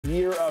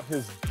year of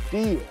his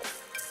deal.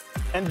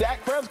 And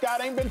Dak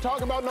Prescott ain't been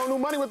talking about no new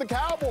money with the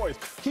Cowboys.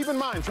 Keep in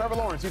mind, Trevor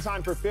Lawrence, he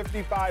signed for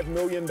 $55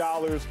 million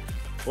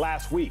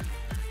last week.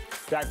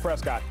 Dak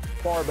Prescott,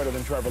 far better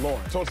than Trevor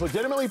Lawrence. So it's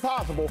legitimately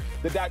possible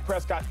that Dak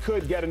Prescott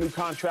could get a new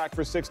contract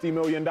for $60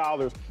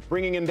 million.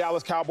 Bringing in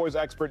Dallas Cowboys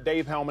expert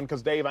Dave Hellman,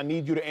 because, Dave, I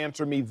need you to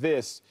answer me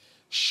this.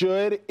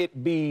 Should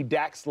it be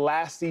Dak's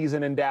last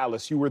season in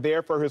Dallas? You were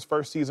there for his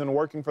first season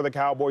working for the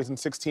Cowboys in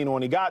 2016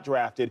 when he got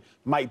drafted.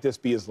 Might this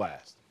be his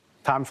last?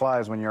 Time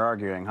flies when you're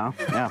arguing, huh?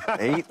 Yeah,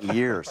 8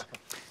 years.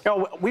 You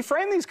know, we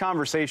frame these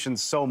conversations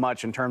so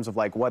much in terms of,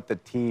 like, what the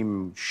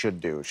team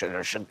should do.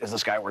 Is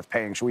this guy worth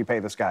paying? Should we pay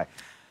this guy?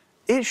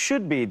 It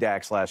should be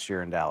Dak's last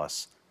year in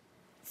Dallas.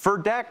 For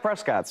Dak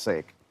Prescott's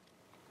sake.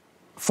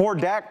 For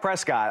Dak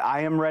Prescott,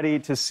 I am ready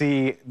to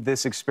see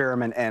this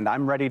experiment end.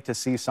 I'm ready to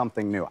see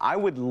something new. I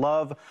would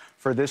love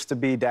for this to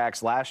be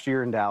Dak's last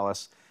year in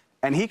Dallas,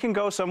 and he can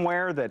go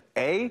somewhere that,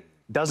 A,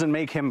 doesn't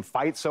make him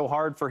fight so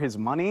hard for his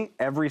money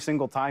every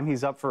single time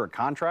he's up for a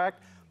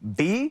contract.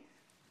 B,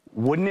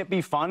 wouldn't it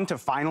be fun to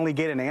finally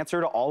get an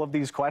answer to all of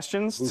these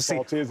questions? Whose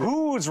fault is it?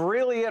 Who's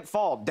really at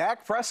fault,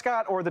 Dak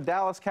Prescott or the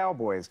Dallas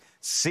Cowboys?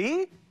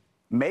 C,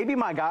 maybe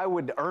my guy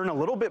would earn a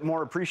little bit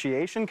more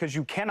appreciation, because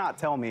you cannot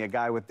tell me a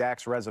guy with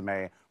Dak's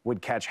resume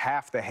would catch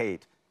half the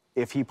hate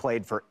if he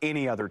played for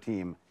any other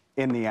team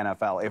in the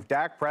NFL. If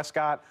Dak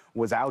Prescott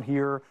was out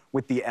here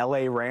with the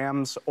LA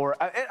Rams, or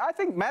I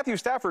think Matthew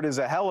Stafford is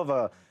a hell of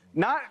a,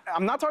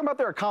 I'm not talking about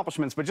their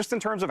accomplishments, but just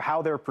in terms of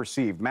how they're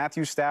perceived.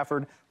 Matthew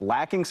Stafford,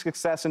 lacking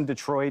success in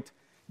Detroit,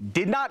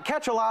 did not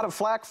catch a lot of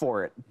flack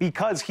for it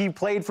because he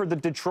played for the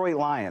Detroit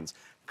Lions.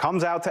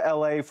 Comes out to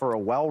LA for a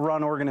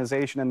well-run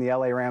organization in the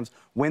LA Rams,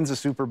 wins a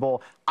Super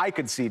Bowl. I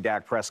could see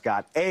Dak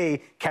Prescott,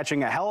 A,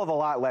 catching a hell of a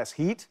lot less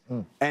heat,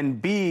 and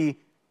B,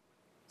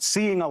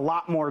 seeing a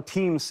lot more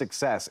team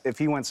success if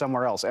he went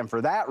somewhere else. And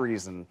for that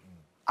reason,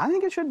 I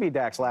think it should be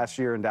Dak's last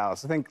year in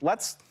Dallas. I think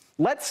let's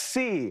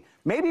see.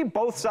 Maybe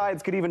both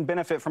sides could even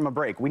benefit from a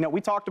break.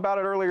 We talked about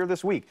it earlier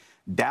this week.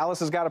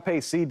 Dallas has got to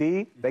pay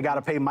CD. They got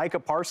to pay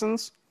Micah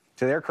Parsons.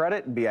 To their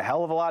credit, it'd be a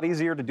hell of a lot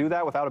easier to do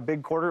that without a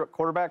big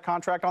quarterback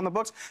contract on the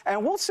books.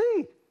 And we'll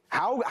see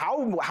how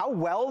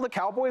well the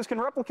Cowboys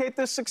can replicate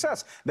this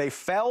success. They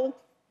fell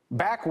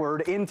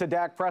backward into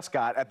Dak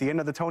Prescott at the end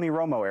of the Tony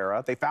Romo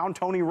era. They found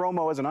Tony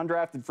Romo as an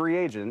undrafted free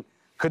agent.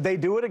 Could they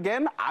do it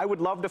again? I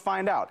would love to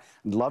find out.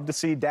 I'd love to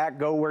see Dak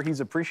go where he's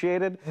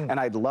appreciated, and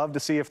I'd love to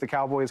see if the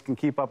Cowboys can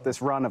keep up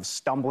this run of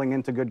stumbling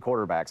into good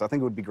quarterbacks. I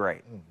think it would be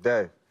great.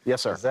 Dave.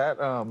 Yes, sir. Is that,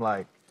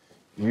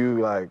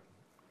 you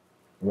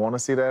want to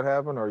see that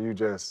happen, or are you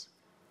just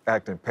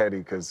acting petty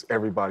because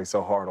everybody's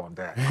so hard on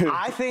Dak?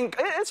 I think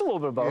it's a little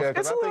bit of both. Yeah,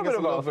 it's a little bit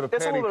of both.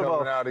 It's a little bit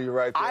coming out of you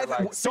right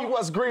there. See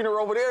what's greener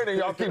over there, then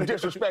y'all keep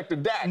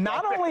disrespecting Dak.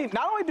 Not only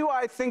do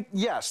I think,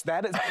 yes,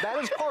 that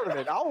is part of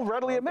it. I'll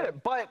readily admit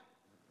it. But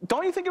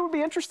don't you think it would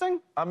be interesting?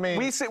 I mean,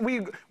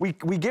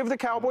 we give the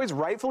Cowboys,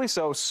 rightfully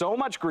so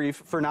much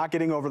grief for not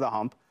getting over the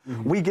hump.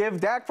 We give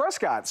Dak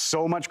Prescott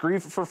so much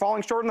grief for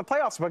falling short in the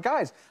playoffs. But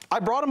guys, I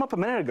brought him up a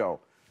minute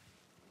ago.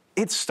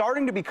 It's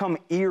starting to become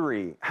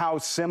eerie how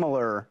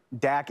similar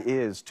Dak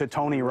is to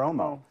Tony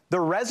Romo.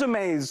 The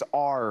resumes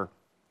are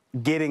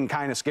getting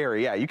kind of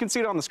scary. Yeah, you can see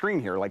it on the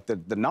screen here. Like,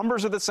 the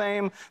numbers are the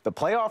same. The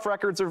playoff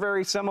records are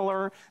very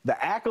similar. The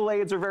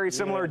accolades are very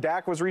similar. Yeah.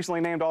 Dak was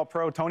recently named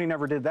All-Pro. Tony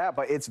never did that,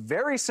 but it's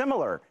very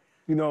similar.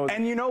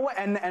 And you know what?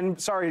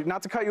 And sorry,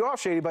 not to cut you off,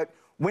 Shady, but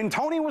when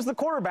Tony was the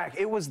quarterback,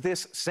 it was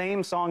this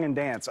same song and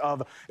dance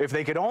of if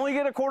they could only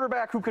get a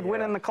quarterback who could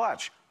win in the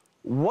clutch.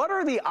 What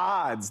are the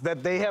odds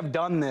that they have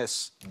done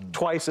this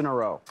twice in a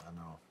row? I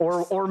know.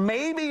 Or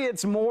maybe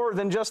it's more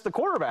than just the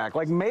quarterback.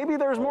 Like, maybe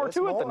there's more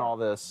to it than all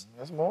this.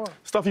 There's more.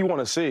 Stuff you want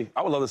to see.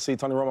 I would love to see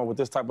Tony Romo with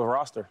this type of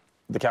roster,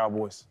 the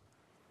Cowboys,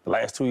 the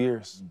last 2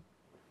 years.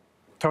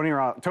 Tony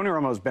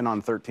Romo's been on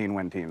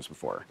 13-win teams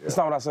before. That's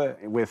not what I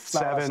said. With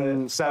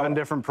seven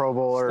different Pro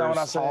Bowlers,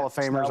 Hall of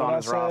Famers on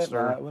his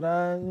roster. I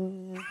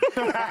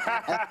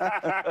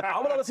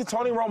would love to see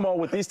Tony Romo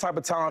with these type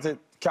of talented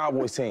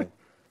Cowboys team.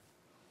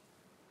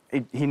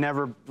 Tony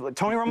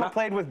Romo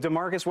played with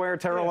DeMarcus Ware,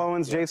 Terrell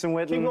Owens, Jason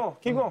Witten.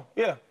 Keep going.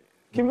 Yeah,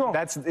 keep going.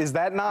 Is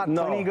that not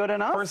plenty good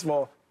enough? First of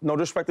all, no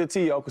disrespect to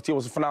T.O., because T.O.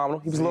 was phenomenal.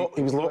 He was a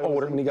little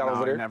older when he got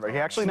over there. He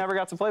actually never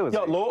got to play with me.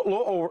 A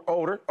little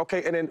older.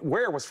 Okay, and then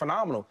Ware was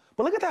phenomenal.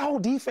 But look at that whole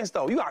defense,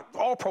 though. You got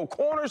all-pro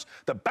corners.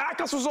 The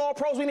backups was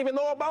all-pros we didn't even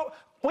know about.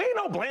 We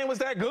didn't know Bland was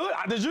that good.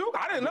 Did you?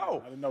 I didn't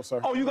know. I didn't know,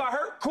 sir. Oh, you got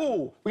hurt?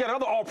 Cool. We got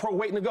another all-pro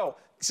waiting to go.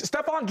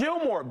 Stephon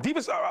Gilmore,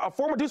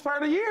 former Defensive Player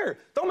of the Year.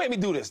 Don't make me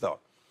do this, though.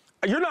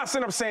 You're not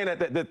sitting up saying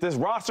that this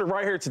roster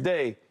right here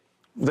today,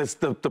 the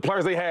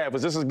players they have,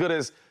 is just as good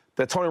as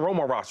the Tony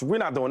Romo roster. We're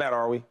not doing that,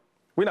 are we?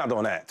 We're not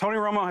doing that. Tony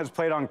Romo has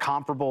played on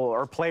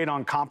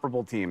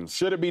comparable teams.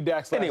 Should it be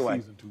Dak's last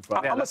season?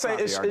 I'm going to say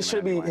it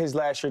should be his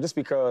last year, just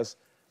because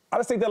I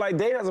just think that, like,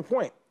 Dave has a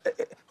point.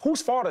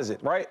 Whose fault is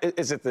it, right?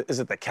 Is it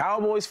the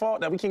Cowboys' fault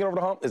that we can't get over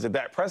the hump? Is it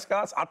Dak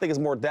Prescott's? I think it's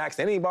more Dak's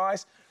than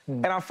anybody's.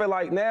 And I feel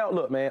like now,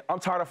 look, man, I'm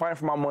tired of fighting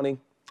for my money.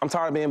 I'm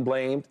tired of being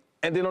blamed.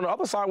 And then on the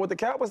other side with the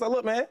Cowboys, like,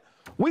 look, man,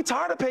 We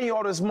tired of paying you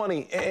all this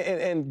money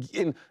and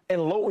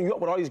loading you up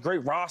with all these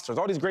great rosters,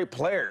 all these great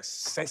players.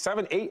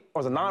 7, 8, or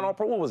was it 9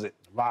 All-Pro? What was it?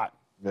 A lot.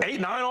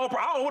 8, 9 All-Pro?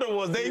 I don't know what it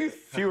was, Dave.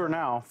 Fewer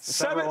now.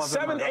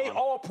 7, 8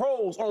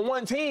 All-Pros on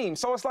one team.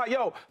 So it's like,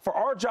 yo, for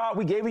our job,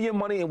 we gave you your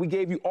money and we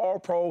gave you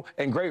All-Pro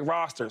and great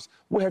rosters.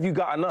 What have you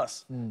gotten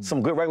us?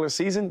 Some good regular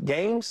season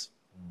games?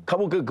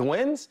 Couple good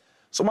wins?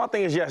 So my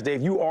thing is, yes,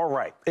 Dave, you are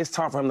right. It's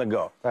time for him to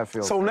go. That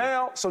feels so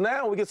good.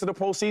 now we get to the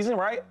postseason,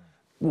 right?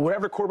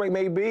 Whatever quarterback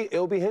may be,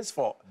 it'll be his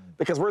fault.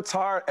 Because we're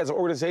tired as an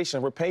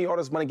organization. We're paying you all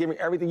this money, giving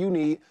everything you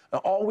need, and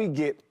all we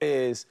get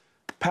is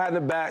pat in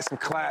the back, some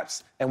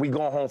claps, and we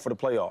going home for the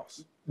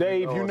playoffs.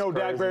 Dave, you know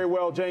Dak very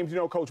well. James, you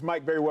know Coach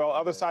Mike very well.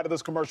 Other side of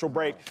this commercial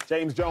break,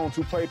 James Jones,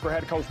 who played for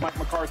head coach Mike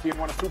McCarthy and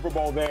won a Super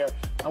Bowl there.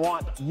 I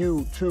want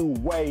you to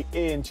weigh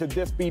in. Should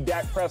this be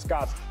Dak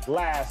Prescott's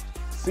last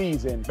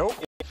season? Nope.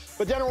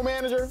 But general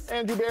manager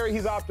Andrew Berry,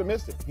 he's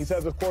optimistic. He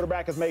says his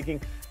quarterback is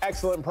making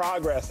excellent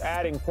progress,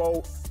 adding,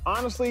 quote,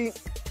 honestly,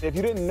 if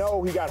you didn't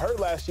know he got hurt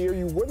last year,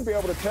 you wouldn't be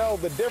able to tell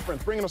the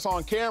difference. Bringing us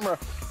on camera,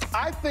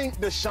 I think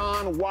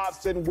Deshaun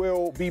Watson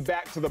will be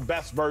back to the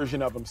best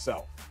version of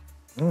himself.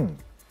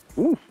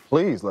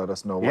 Please let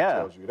us know what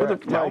tells you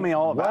that. Tell me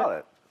all about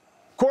it.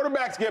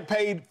 Quarterbacks get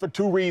paid for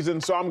 2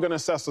 reasons, so I'm going to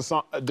assess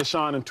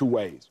Deshaun in 2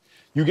 ways.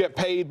 You get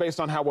paid based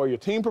on how well your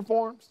team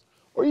performs,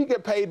 or you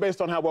get paid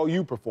based on how well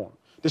you perform.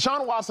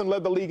 Deshaun Watson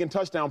led the league in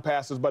touchdown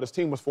passes, but his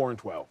team was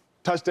 4-12.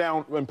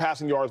 Touchdown and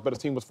passing yards, but his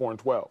team was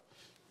 4-12.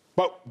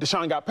 But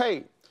Deshaun got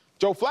paid.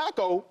 Joe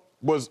Flacco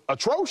was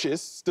atrocious,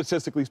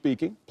 statistically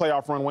speaking.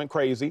 Playoff run went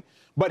crazy,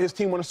 but his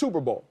team won a Super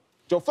Bowl.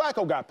 Joe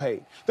Flacco got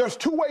paid. There's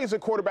 2 ways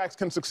that quarterbacks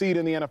can succeed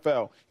in the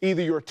NFL.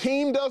 Either your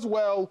team does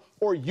well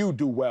or you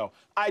do well.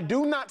 I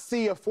do not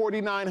see a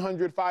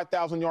 4,900,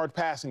 5,000-yard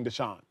passing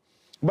Deshaun,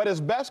 but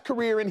his best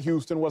career in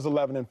Houston was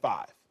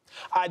 11-5.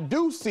 I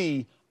do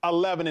see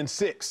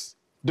 11-6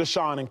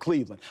 Deshaun in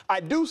Cleveland. I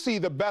do see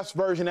the best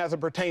version as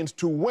it pertains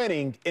to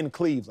winning in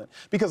Cleveland,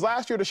 because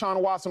last year Deshaun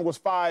Watson was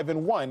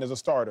 5-1 as a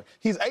starter.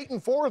 He's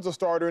 8-4 as a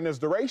starter in his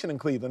duration in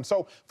Cleveland.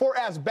 So for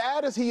as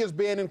bad as he has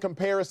been in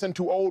comparison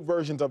to old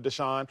versions of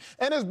Deshaun,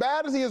 and as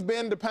bad as he has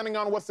been depending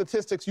on what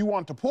statistics you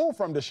want to pull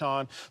from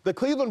Deshaun, the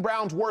Cleveland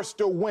Browns were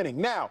still winning.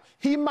 Now,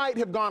 he might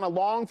have gone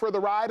along for the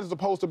ride as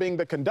opposed to being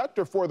the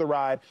conductor for the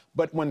ride,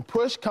 but when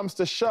push comes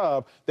to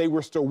shove, they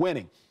were still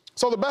winning.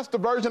 So the best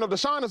version of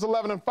Deshaun is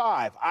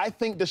 11-5. I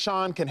think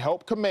Deshaun can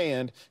help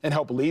command and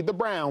help lead the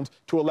Browns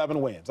to 11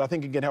 wins. I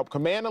think he can help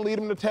command and lead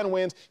them to 10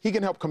 wins. He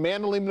can help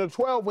command and lead them to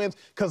 12 wins,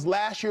 because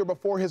last year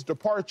before his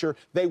departure,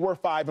 they were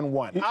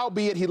 5-1.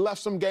 Albeit he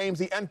left some games,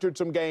 he entered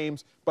some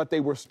games, but they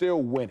were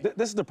still winning.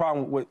 This is the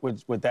problem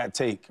with that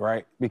take,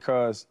 right?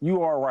 Because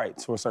you are right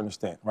to a certain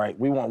extent, right?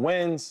 We want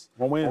wins,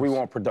 or we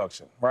want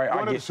production, right?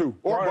 One of the 2,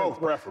 or both,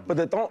 preferably.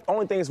 But the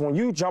only thing is, when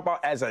you jump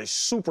out as a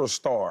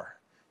superstar,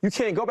 you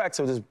can't go back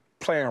to just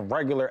playing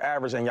regular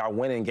average and y'all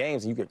winning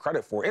games and you get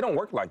credit for it. It don't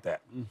work like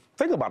that.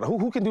 Think about it.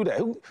 Who can do that?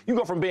 You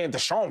go from being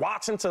Deshaun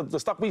Watson to the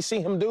stuff we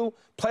see him do,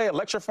 play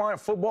electrifying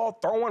football,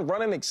 throwing,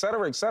 running, et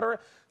cetera,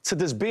 to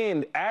just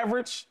being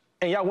average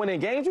and y'all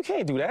winning games. You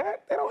can't do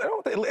that. The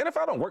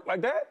NFL don't work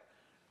like that.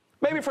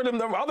 Maybe for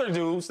them other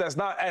dudes that's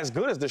not as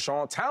good as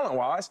Deshaun,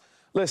 talent-wise.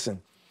 Listen,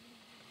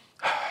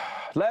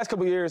 last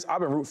couple of years,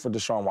 I've been rooting for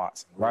Deshaun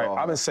Watson, right?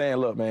 I've been saying,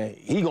 look, man,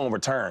 he going to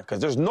return, because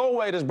there's no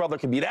way this brother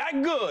can be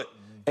that good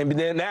and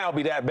then now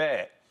be that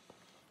bad.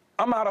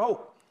 I'm out of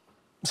hope.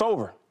 It's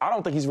over. I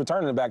don't think he's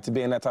returning back to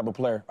being that type of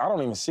player. I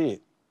don't even see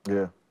it.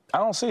 Yeah. I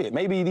don't see it.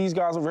 Maybe these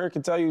guys over here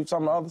can tell you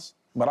some of the others,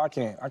 but I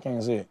can't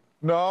see it.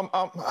 No,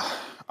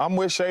 I'm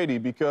with Shady,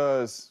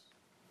 because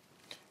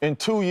in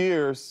 2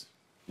 years,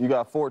 you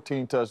got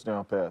 14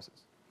 touchdown passes.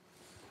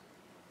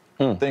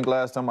 I think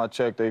last time I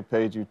checked, they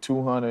paid you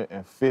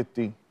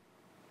 $250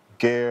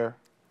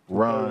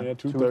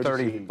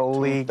 $230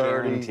 fully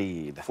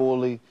guaranteed.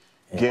 Fully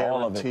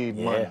guaranteed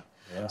money.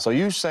 Yeah. So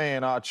you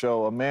saying,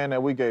 Acho, a man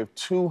that we gave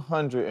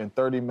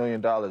 $230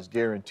 million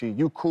guaranteed,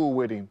 you cool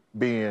with him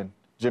being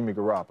Jimmy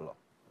Garoppolo?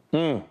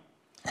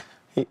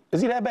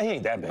 Is he that bad? He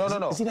ain't that bad.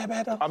 No. Is he that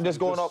bad, though? I'm just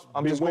going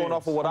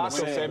off of what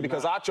Acho said,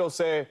 because Acho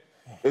said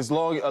as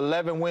long as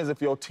 11 wins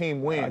if your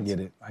team wins. I get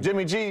it.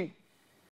 Jimmy G